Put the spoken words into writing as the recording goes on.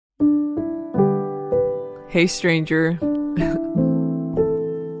Hey stranger.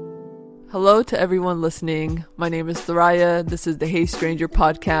 Hello to everyone listening. My name is Thoraya. This is the Hey Stranger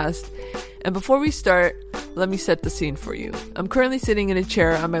podcast. And before we start, let me set the scene for you. I'm currently sitting in a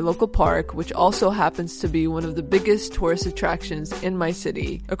chair at my local park, which also happens to be one of the biggest tourist attractions in my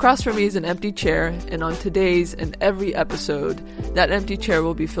city. Across from me is an empty chair, and on today's and every episode, that empty chair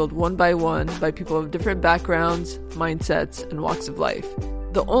will be filled one by people of different backgrounds, mindsets, and walks of life.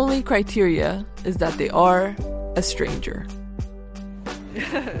 The only criteria is that they are a stranger.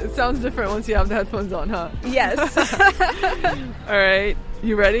 It sounds different once you have the headphones on, huh? Yes. All right.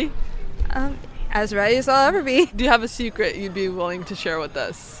 You ready? As ready as I'll ever be. Do you have a secret you'd be willing to share with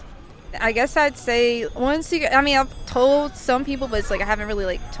us? I guess I'd say one secret. I mean, I've told some people, but it's like I haven't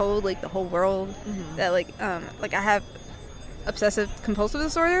really told the whole world that I have obsessive compulsive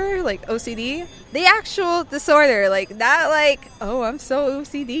disorder, OCD. The actual disorder, oh, I'm so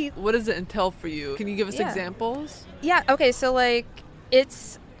OCD. What does it entail for you? Can you give us examples? Yeah. Okay. So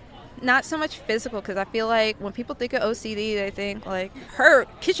it's not so much physical, because I feel like when people think of OCD, they think her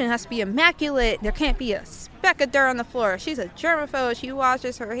kitchen has to be immaculate. There can't be a speck of dirt on the floor. She's a germaphobe. She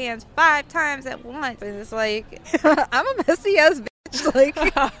washes her hands 5 times at once. And it's I'm a messy ass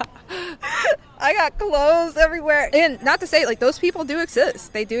bitch. I got clothes everywhere. And not to say those people do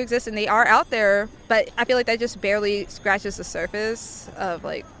exist. They do exist and they are out there. But I feel like that just barely scratches the surface of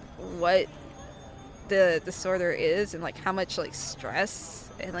what the disorder is, and how much stress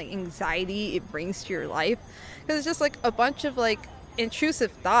and anxiety it brings to your life, because it's just a bunch of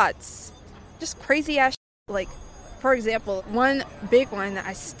intrusive thoughts, just crazy ass shit. For example, one big one that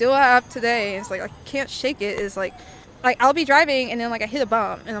I still have today, it's I can't shake it, is I'll be driving and then I hit a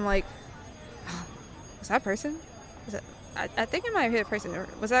bump and I'm was that a person? I think I might have hit a person.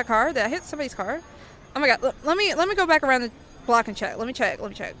 Was that a car? Did I hit somebody's car? Oh my god, let me go back around the block and check. Let me check,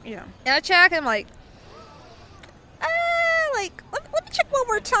 and I check and I'm let me check one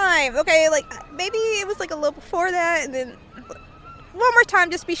more time. Okay, maybe it was a little before that, and then one more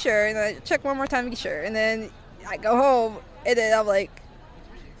time just be sure, and I check one more time to be sure, and then I go home, and then I'm let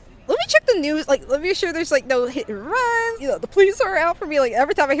me check the news, let me be sure there's no hit and runs, the police are out for me.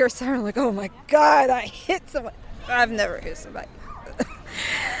 Every time I hear a siren, I'm oh my god, I hit somebody. I've never hit somebody.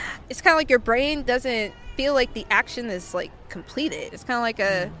 It's kind of your brain doesn't feel the action is completed. It's kind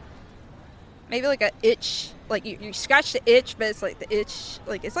of maybe a itch, you scratch the itch, but it's the itch,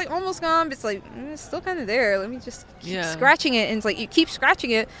 it's almost gone, but it's still kind of there. Let me just keep scratching it, and it's you keep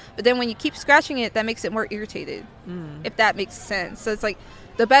scratching it, but then when you keep scratching it, that makes it more irritated, if that makes sense. So it's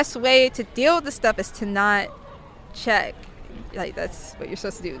the best way to deal with this stuff is to not check. That's what you're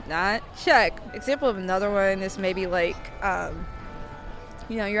supposed to do, not check. Example of another one is maybe you're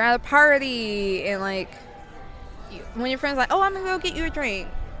at a party, and when your friend's oh, I'm gonna go get you a drink,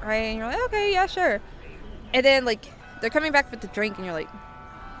 right? And you're okay, yeah, sure. And then they're coming back with the drink, and you're what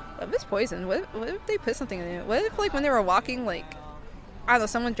if it's poison? What if they put something in it? What if when they were walking, I don't know,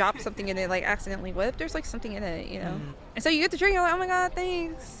 someone dropped something in it accidentally? What if there's something in it, And so you get the drink, you're oh my god,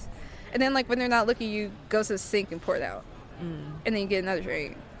 thanks. And then when they're not looking, you go to the sink and pour it out. And then you get another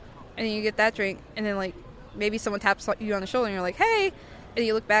drink, and then you get that drink, and then maybe someone taps you on the shoulder, and you're hey, and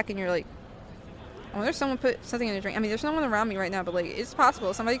you look back and you're I wonder if someone put something in a drink. I mean, there's no one around me right now, but it's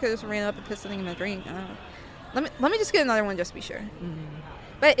possible somebody could just ran up and put something in the drink. I don't know. Let me just get another one just to be sure.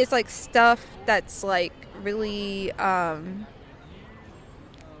 But it's stuff that's really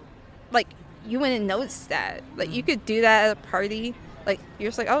you wouldn't notice that. You could do that at a party.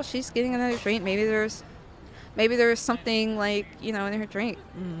 You're just oh, she's getting another drink. Maybe there's something in her drink,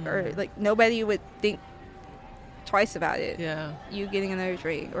 or nobody would think twice about it. Yeah. You getting another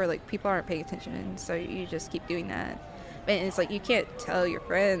drink, or people aren't paying attention, and so you just keep doing that. And it's you can't tell your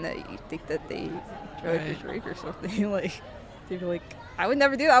friend that you think that they tried to drink or something. They'd be I would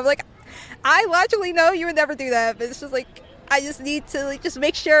never do that. I'm I logically know you would never do that, but it's just I just need to just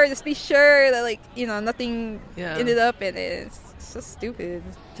make sure, just be sure that nothing ended up in it. It's just stupid.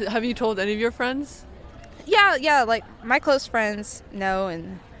 Have you told any of your friends? Yeah, my close friends know,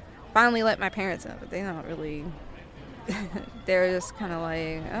 and finally let my parents know, but they don't really. They were just kind of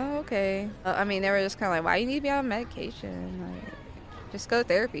oh, okay. I mean, they were just kind of why you need to be on medication? Just go to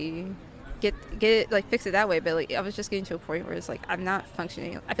therapy, get it fix it that way. But I was just getting to a point where it's I'm not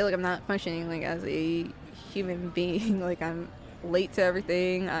functioning. I feel I'm not functioning as a human being. I'm late to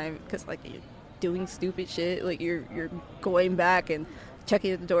everything. Because you're doing stupid shit. You're going back and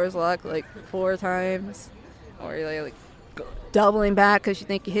checking if the door's locked 4 times, or you're doubling back because you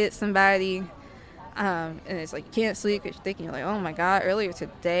think you hit somebody. And it's you can't sleep because you're thinking oh my god, earlier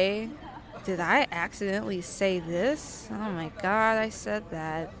today did I accidentally say this? Oh my god, I said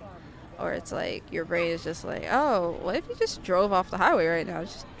that. Or it's like your brain is just like, oh, what if you just drove off the highway right now?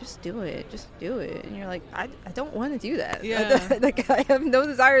 Just do it. Just do it. And you're like, I don't want to do that. Yeah. Like, I have no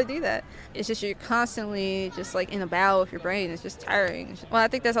desire to do that. It's just you're constantly just like in a battle with your brain. It's just tiring. Well, I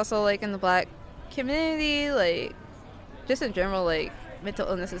think that's also like in the Black community, like just in general, like mental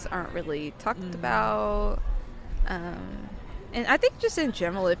illnesses aren't really talked about. And I think just in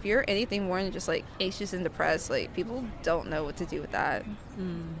general, if you're anything more than just like anxious and depressed, like people don't know what to do with that.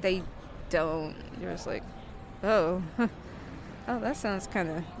 They don't. You're just like, oh, that sounds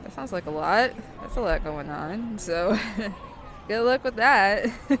like a lot. That's a lot going on. So good luck with that.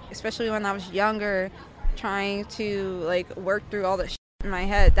 Especially when I was younger, trying to like work through all the shit in my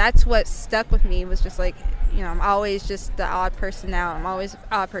head. That's what stuck with me, was just like, you know, I'm always just the odd person out. I'm always the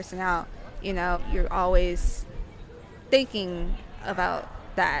odd person out. You know, you're always thinking about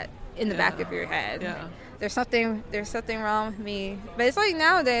that in the back of your head. Yeah. There's something wrong with me. But it's like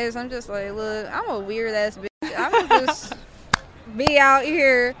nowadays, I'm just like, look, I'm a weird ass bitch. I'm gonna just be out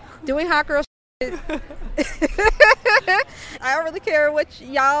here doing hot girl shit. I don't really care what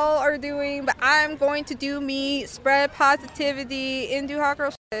y'all are doing, but I'm going to do me, spread positivity, and do hot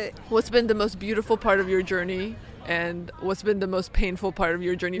girl shit. What's been the most beautiful part of your journey, and what's been the most painful part of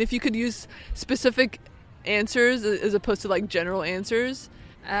your journey? If you could use specific answers as opposed to like general answers.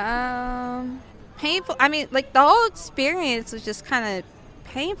 Painful. I mean, like the whole experience was just kind of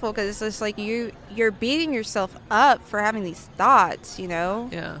painful because it's just like you're beating yourself up for having these thoughts, you know?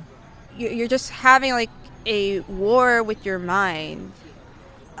 Yeah. You're just having like a war with your mind.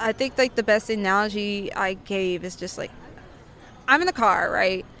 I think like the best analogy I gave is just like, I'm in the car,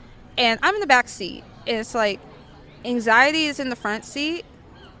 right? And I'm in the back seat. And it's like anxiety is in the front seat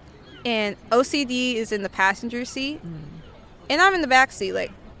and OCD is in the passenger seat. And I'm in the back seat,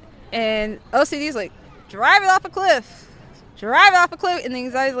 like, and OCD is like, drive it off a cliff. And the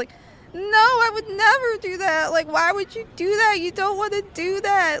anxiety is like, no, I would never do that. Like, why would you do that? You don't want to do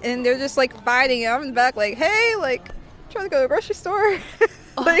that. And they're just like fighting. And I'm in the back like, hey, like, trying to go to the grocery store.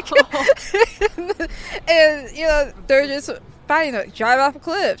 Like, and you know, they're just fighting, like, drive it off a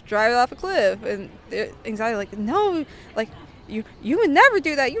cliff. And the anxiety like, no, like, you would never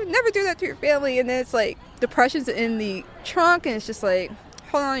do that. You would never do that to your family. And then it's like depression's in the trunk, and it's just like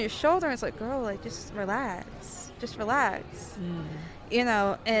holding on your shoulder. And it's like, girl, like, just relax. You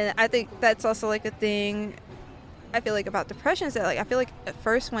know. And I think that's also like a thing I feel like about depression, is that like I feel like at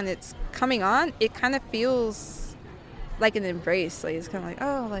first when it's coming on, it kind of feels like an embrace. Like it's kind of like,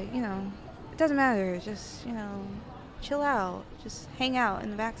 oh, like, you know, it doesn't matter. Just, you know, chill out. Just hang out in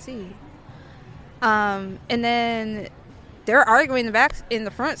the back seat. And then they're arguing in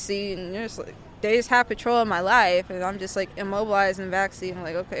the front seat, and they're just like, they just have control of my life, and I'm just like immobilized in the back seat. I'm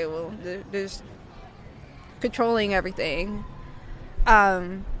like, okay, well, they're just controlling everything.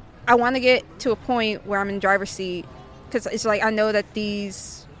 I want to get to a point where I'm in the driver's seat, because it's like I know that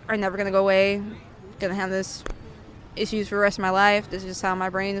these are never going to go away. I'm going to have this issues for the rest of my life. This is just how my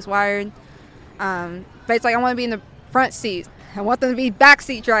brain is wired. But it's like I want to be in the front seat. I want them to be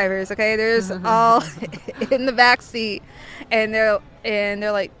backseat drivers, okay? There's all in the back seat, and they're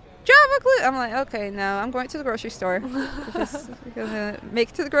like, drive a clip. I'm like, okay, no, I'm going to the grocery store. We're gonna make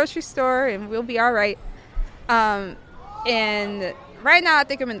it to the grocery store, and we'll be all right. And right now, I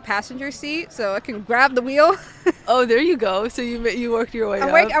think I'm in the passenger seat, so I can grab the wheel. Oh, there you go. So you worked your way up.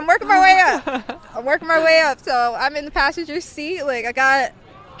 I'm working my way up. So I'm in the passenger seat, like I got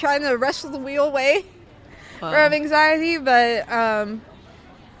trying to wrestle the wheel away. From anxiety, but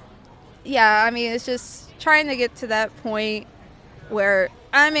yeah, I mean, it's just trying to get to that point where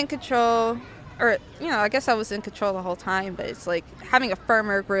I'm in control, or, you know, I guess I was in control the whole time, but it's like having a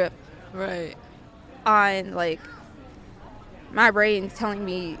firmer grip, right, on like my brain telling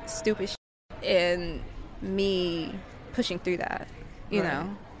me stupid shit and me pushing through that, you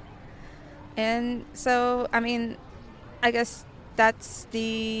know. And so, I mean, I guess that's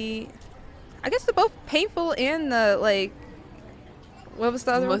the both painful and the, like, what was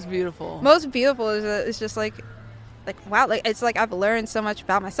the other most one? Beautiful. Most beautiful is it's just like wow, like it's like I've learned so much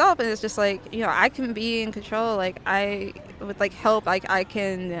about myself, and it's just like, you know, I can be in control. Like I, with like help, like I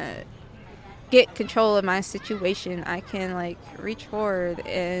can get control of my situation. I can like reach forward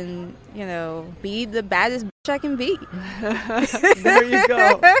and, you know, be the baddest bitch I can be. There you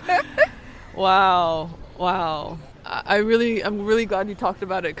go. Wow. I'm really glad you talked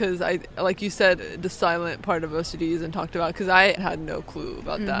about it, because I, like you said, the silent part of OCD isn't talked about, because I had no clue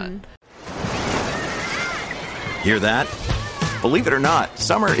about that. Hear that? Believe it or not,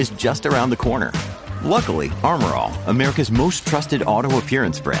 summer is just around the corner. Luckily, Armor All, America's most trusted auto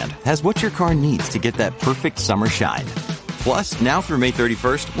appearance brand, has what your car needs to get that perfect summer shine. Plus, now through May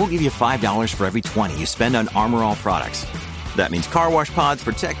 31st, we'll give you $5 for every $20 you spend on Armor All products. That means car wash pods,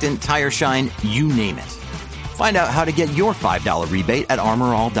 protectant, tire shine, you name it. Find out how to get your $5 rebate at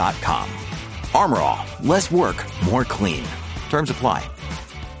ArmorAll.com. Armor All, less work, more clean. Terms apply.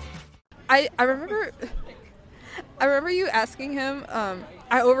 I remember you asking him,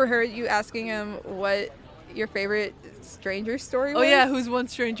 I overheard you asking him what your favorite stranger story was. Oh yeah, who's one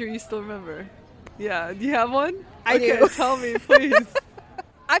stranger you still remember? Yeah, do you have one? I okay, do. Tell me, please.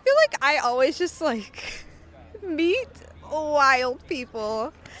 I feel like I always just like meet wild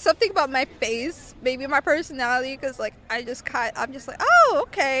people. Something about my face, maybe my personality, because like I'm just like, oh,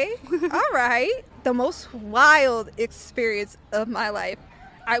 okay, all right. The most wild experience of my life.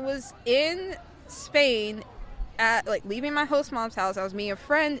 I was in Spain at like leaving my host mom's house. I was meeting a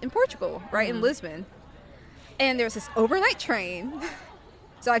friend in Portugal, right in Lisbon, and there was this overnight train.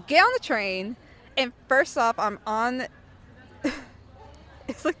 So I get on the train, and first off, I'm on.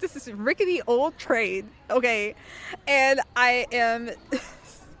 It's like this rickety old train, okay, and I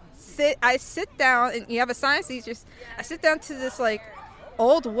sit down, and you have a sign seat. I sit down to this like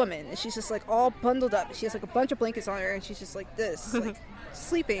old woman, and she's just like all bundled up. She has like a bunch of blankets on her, and she's just like this, like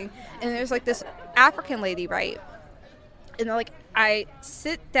sleeping. And there's like this African lady, right? And like I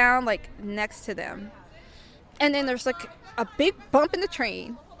sit down like next to them, and then there's like a big bump in the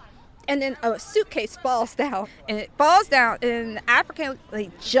train. And then a suitcase falls down, and it falls down, and the African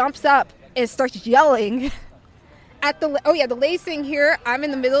lady jumps up and starts yelling at the lady sitting here. I'm in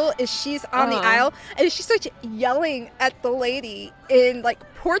the middle, and she's on the aisle, and she starts yelling at the lady in like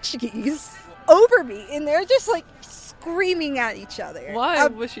Portuguese over me, and they're just like screaming at each other. Why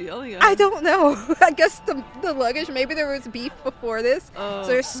was she yelling at I don't know. I guess the luggage, maybe there was beef before this, so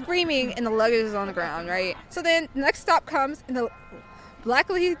they're screaming, and the luggage is on the ground, right? So then the next stop comes, and the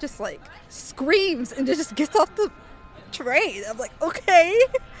black lady just like screams and just gets off the train. I'm like, okay,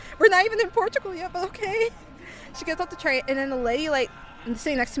 we're not even in Portugal yet, but okay. She gets off the train, and then the lady like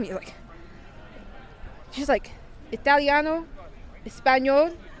sitting next to me, like, she's like, Italiano,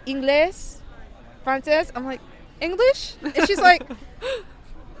 Espanol, Inglés, Francés. I'm like, English? And she's like,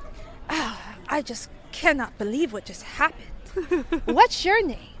 I just cannot believe what just happened. What's your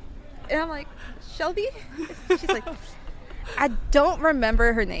name? And I'm like, Shelby? She's like, I don't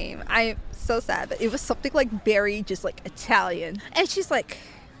remember her name. I'm so sad, but it was something like very just like Italian. And she's like,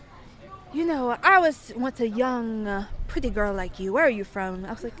 you know, I was once a young, pretty girl like you. Where are you from?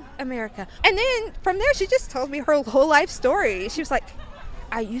 I was like, America. And then from there, she just told me her whole life story. She was like,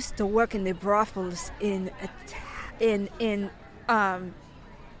 I used to work in the brothels in Milan,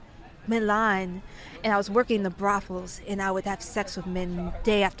 and I was working in the brothels, and I would have sex with men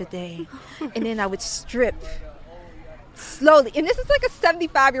day after day, and then I would strip slowly. And this is like a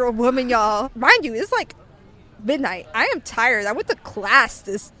 75-year-old woman, y'all. Mind you, it's like midnight. I am tired. I went to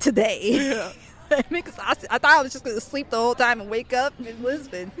class today. Yeah. I'm exhausted. I thought I was just going to sleep the whole time and wake up in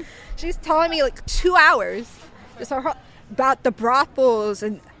Lisbon. She's telling me like 2 hours just about the brothels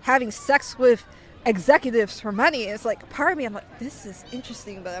and having sex with executives for money. It's like part of me, I'm like, this is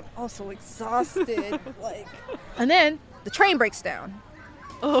interesting, but I'm also exhausted. Like, and then the train breaks down.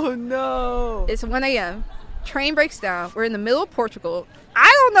 Oh no. It's 1 a.m. Train breaks down. We're in the middle of Portugal.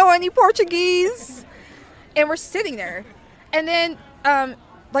 I don't know any Portuguese. And we're sitting there. And then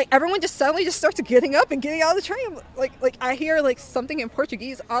like everyone just suddenly just starts getting up and getting out of the train. Like I hear like something in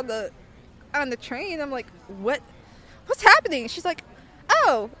Portuguese on the train. I'm like, what's happening? She's like,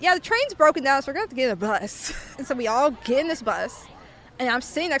 oh, yeah, the train's broken down, so we're going to have to get in a bus. And so we all get in this bus, and I'm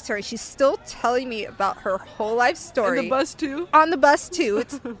sitting next to her. She's still telling me about her whole life story. On the bus, too? On the bus, too.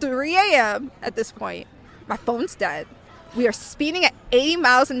 It's 3 a.m. at this point. My phone's dead. We are speeding at 80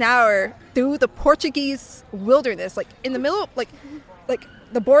 miles an hour through the Portuguese wilderness, like in the middle of, like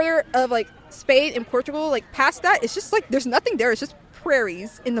the border of, like, Spain and Portugal. Like, past that, it's just, like, there's nothing there. It's just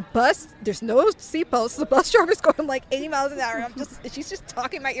prairies. In the bus, there's no seatbelts. The bus driver's going like 80 miles an hour. She's just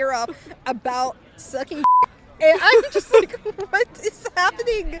talking my ear off about sucking and I'm just like, what is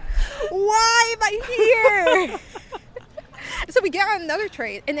happening? Why am I here? So we get on another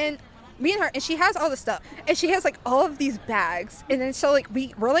train, and then me and her, and she has all this stuff, and she has like all of these bags, and then so like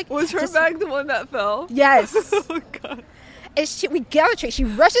we're like, was her bag the one that fell? Yes. Oh god. And we get on the train. She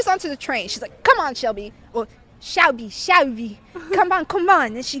rushes onto the train. She's like, come on, Shelby. Well, Shelby, come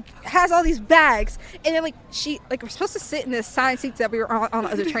on. And she has all these bags. And then, like, we're supposed to sit in the assigned seats that we were on the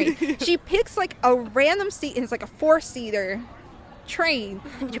other train. She picks, like, a random seat, and it's, like, a 4-seater train.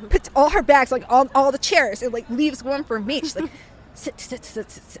 And she puts all her bags, like, on all the chairs, and, like, leaves one for me. She's like,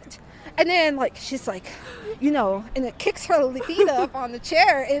 sit. And then, like, she's like, you know, and it kicks her feet up on the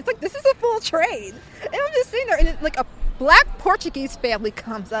chair. And it's like, this is a full train. And I'm just sitting there, and then, like, a black Portuguese family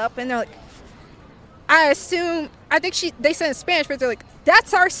comes up, and they're like, I think they said in Spanish, but they're like,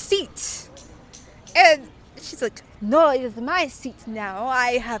 that's our seat. And she's like, no, it is my seat now.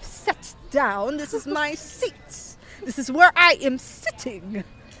 I have sat down. This is my seat. This is where I am sitting.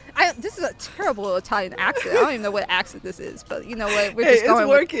 This is a terrible Italian accent. I don't even know what accent this is, but you know what? We're just going. It's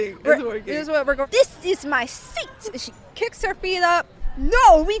working. It's working. This is what we're going. This is my seat. And she kicks her feet up.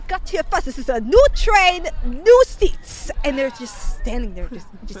 No, we got here first. This is a new train, new seats, and they're just standing there,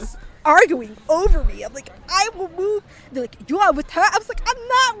 just arguing over me. I'm like, I will move. They're like, you are with her? I was like, I'm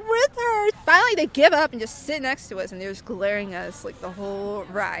not with her. Finally, they give up and just sit next to us, and they're just glaring at us like the whole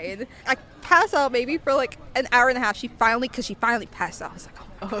ride. I pass out maybe for like an hour and a half. She finally passed out. I was like,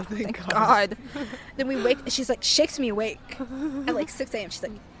 oh, thank God. Then we wake. She's like, shakes me awake at like 6 a.m. She's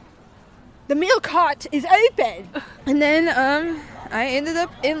like, the meal cart is open. And then I ended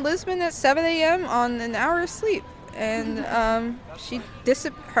up in Lisbon at 7 a.m. on an hour of sleep. And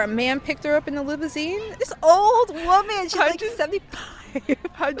her man picked her up in the limousine. This old woman, she's like 75.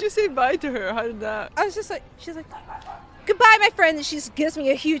 How'd you say bye to her? How did that? I was just like, she's like, goodbye, my friend. And she just gives me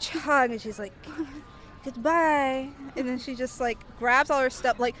a huge hug. And she's like, goodbye. And then she just like grabs all her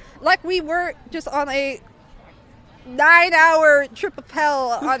stuff. Like we were just on a 9-hour trip of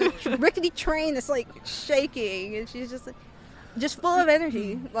hell on a rickety train that's like shaking. And she's just like, just full of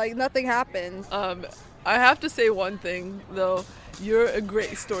energy. Like nothing happened. I have to say one thing though. You're a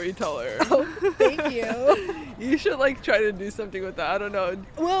great storyteller. Oh, thank you. You should like try to do something with that. I don't know.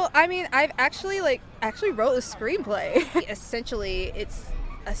 Well, I mean, I've actually wrote a screenplay. Essentially, it's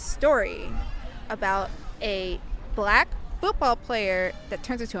a story about a black football player that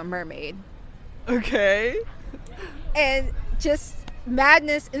turns into a mermaid. Okay. And just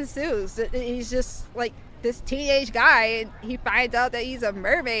madness ensues. He's just like this teenage guy, and he finds out that he's a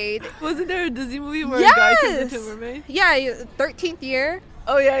mermaid. Wasn't there a Disney movie where a guy turns into a mermaid? Yeah, 13th year.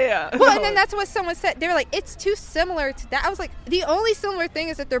 Oh, yeah. Well, and then that's what someone said. They were like, it's too similar to that. I was like, the only similar thing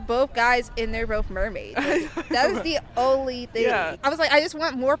is that they're both guys and they're both mermaids. Like, that is the only thing. Yeah. I was like, I just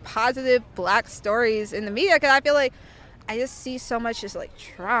want more positive black stories in the media, because I feel like I just see so much just like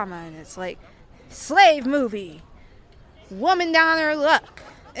trauma, and it's like slave movie, woman down on her luck.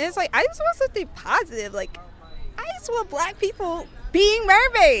 And it's like, I just want something positive. Like, I just want black people being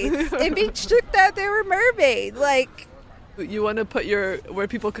mermaids and being shook that they were mermaids. Like, you want to put where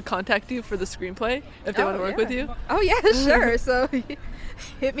people could contact you for the screenplay if they want to work with you? Oh yeah, sure. So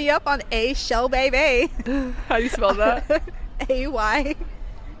hit me up on Shelbaby. How do you spell that? AYSHELBAY.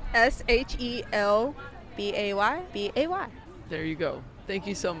 There you go. Thank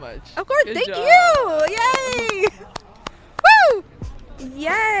you so much. Of course. Good Thank job. you. Yay. Woo.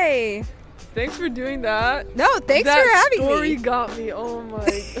 Yay. Thanks for doing that. No, thanks for having me. That story got me. Oh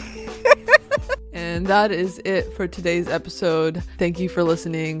my. And that is it for today's episode. Thank you for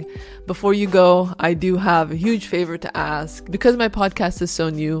listening. Before you go, I do have a huge favor to ask. Because my podcast is so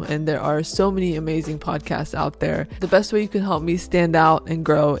new and there are so many amazing podcasts out there, the best way you can help me stand out and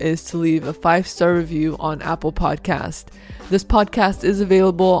grow is to leave a 5-star review on Apple Podcast. This podcast is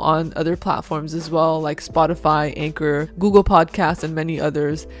available on other platforms as well, like Spotify, Anchor, Google Podcasts, and many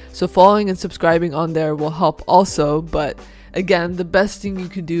others. So following and subscribing on there will help also, but again, the best thing you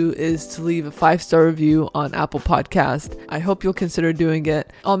can do is to leave a 5-star review on Apple Podcast. I hope you'll consider doing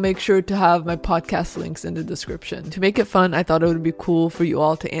it. I'll make sure to have my podcast links in the description. To make it fun, I thought it would be cool for you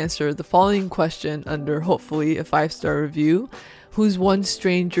all to answer the following question under hopefully a 5-star review. Who's one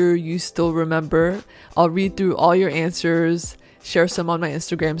stranger you still remember? I'll read through all your answers, share some on my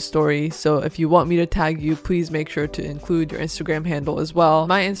Instagram story. So if you want me to tag you, please make sure to include your Instagram handle as well.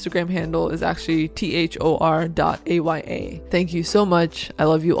 My Instagram handle is actually thor.aya. Thank you so much. I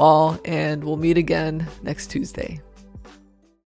love you all, and we'll meet again next Tuesday.